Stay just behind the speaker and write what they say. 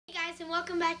and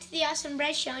welcome back to the Awesome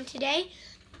Bread Show. And today,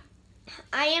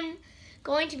 I am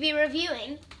going to be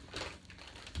reviewing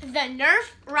the Nerf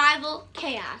Rival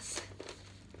Khaos.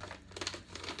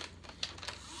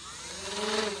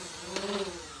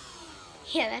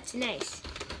 Yeah, that's nice.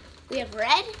 We have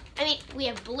we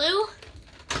have blue,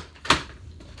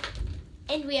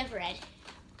 and we have red.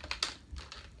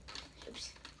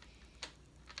 Oops.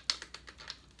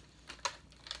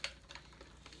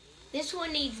 This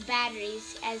one needs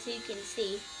batteries, as you can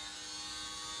see,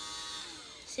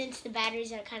 since the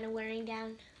batteries are kind of wearing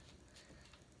down.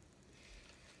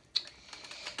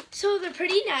 So they're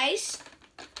pretty nice.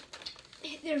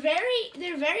 They're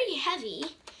very heavy.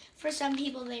 For some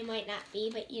people they might not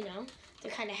be, but you know,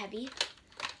 they're kind of heavy.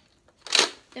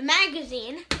 The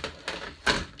magazine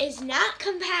is not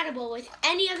compatible with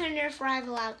any other Nerf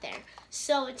rival out there.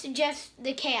 So it's just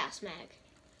the Khaos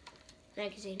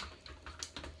magazine.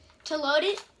 To load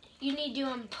it, you need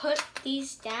to put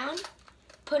these down,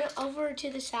 put it over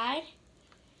to the side,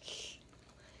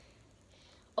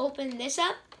 open this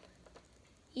up,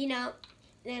 you know,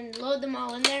 then load them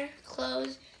all in there,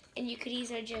 close, and you could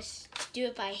either just do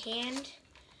it by hand,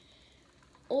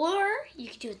 or you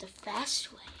could do it the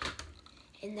fast way,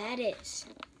 and that is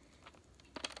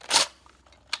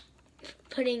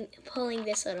pulling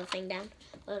this little thing down,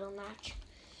 little notch.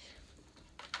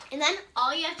 And then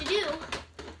all you have to do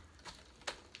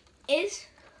is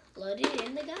load it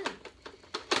in the gun.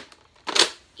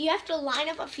 You have to line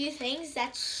up a few things.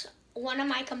 That's one of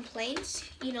my complaints.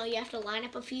 You know, you have to line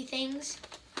up a few things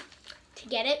to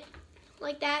get it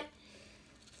like that.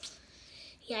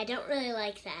 Yeah, I don't really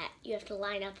like that. You have to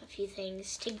line up a few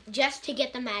things just to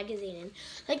get the magazine in.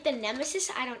 Like the Nemesis,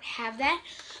 I don't have that,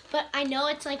 but I know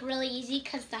it's like really easy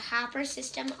because the hopper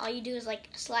system, all you do is like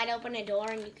slide open a door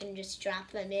and you can just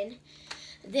drop them in.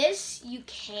 This, you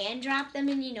can drop them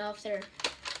in, you know, if they're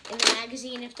in the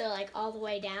magazine, if they're like all the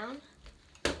way down.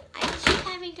 I keep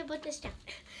having to put this down.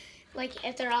 Like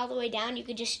if they're all the way down, you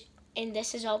could just, and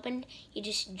this is open, you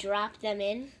just drop them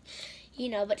in, you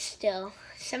know, but still,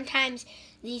 sometimes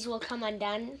these will come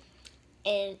undone,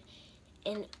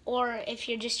 or if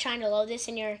you're just trying to load this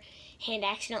and your hand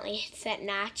accidentally hits that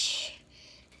notch,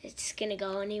 it's gonna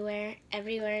go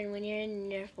everywhere, and when you're in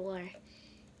Nerf war,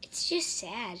 it's just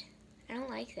sad. I don't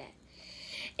like that.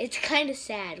 It's kind of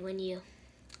sad when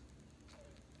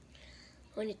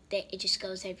it just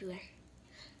goes everywhere.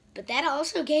 But that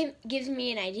also gives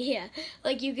me an idea.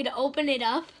 Like you could open it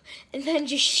up and then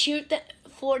just shoot the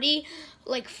 40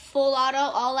 like full auto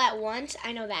all at once.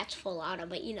 I know that's full auto,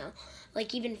 but you know,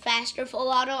 like even faster full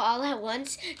auto all at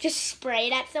once. Just spray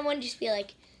it at someone. Just be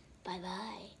like,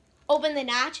 bye-bye. Open the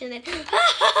notch and then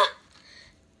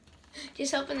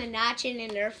just open the notch in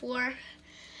Nerf war.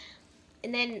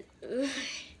 And then,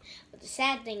 but the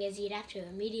sad thing is you'd have to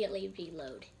immediately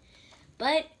reload.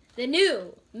 But the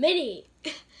new mini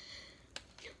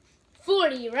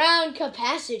 40 round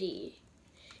capacity.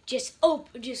 Just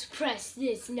press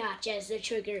this notch as the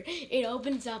trigger. It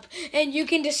opens up and you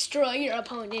can destroy your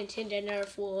opponent in the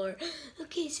Nerf war.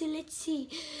 Okay, so let's see.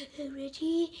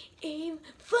 Ready, aim,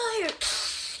 fire.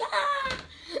 Ah!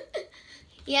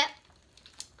 Yep.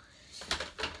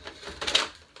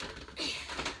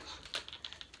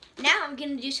 Now I'm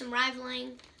going to do some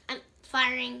rivaling,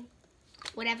 firing,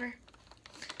 whatever,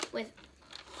 with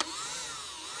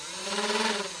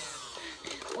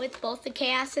both the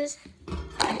Khaoses.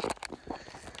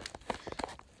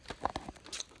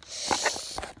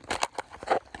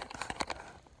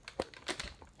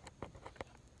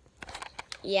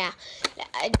 Yeah,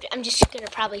 I'm just going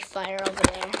to probably fire over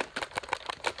there.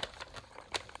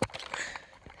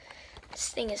 This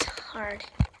thing is hard.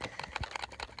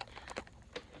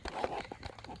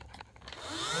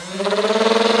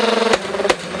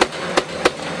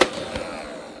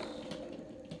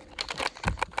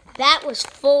 That was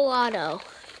full auto.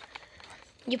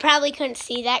 You probably couldn't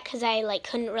see that because I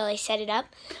couldn't really set it up.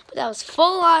 But that was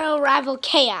full auto Rival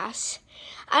Khaos.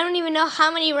 I don't even know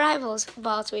how many rivals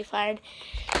balls we fired.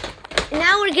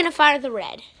 Now we're gonna fire the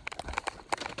red.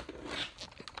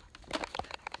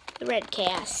 The red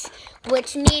Khaos,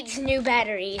 which needs new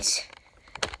batteries.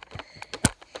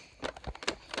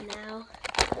 Now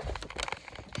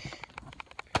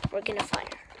we're gonna fire.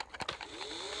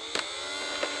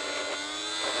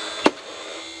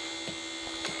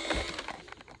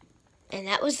 And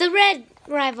that was the red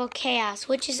Rival Khaos,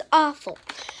 which is awful.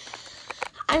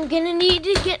 We're gonna need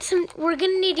to get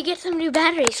some new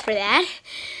batteries for that.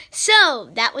 So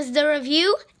that was the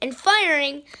review and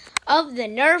firing of the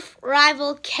Nerf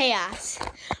Rival Khaos.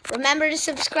 Remember to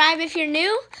subscribe if you're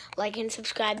new. Like and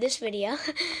subscribe this video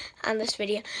on this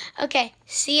video. Okay,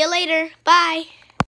 see you later. Bye.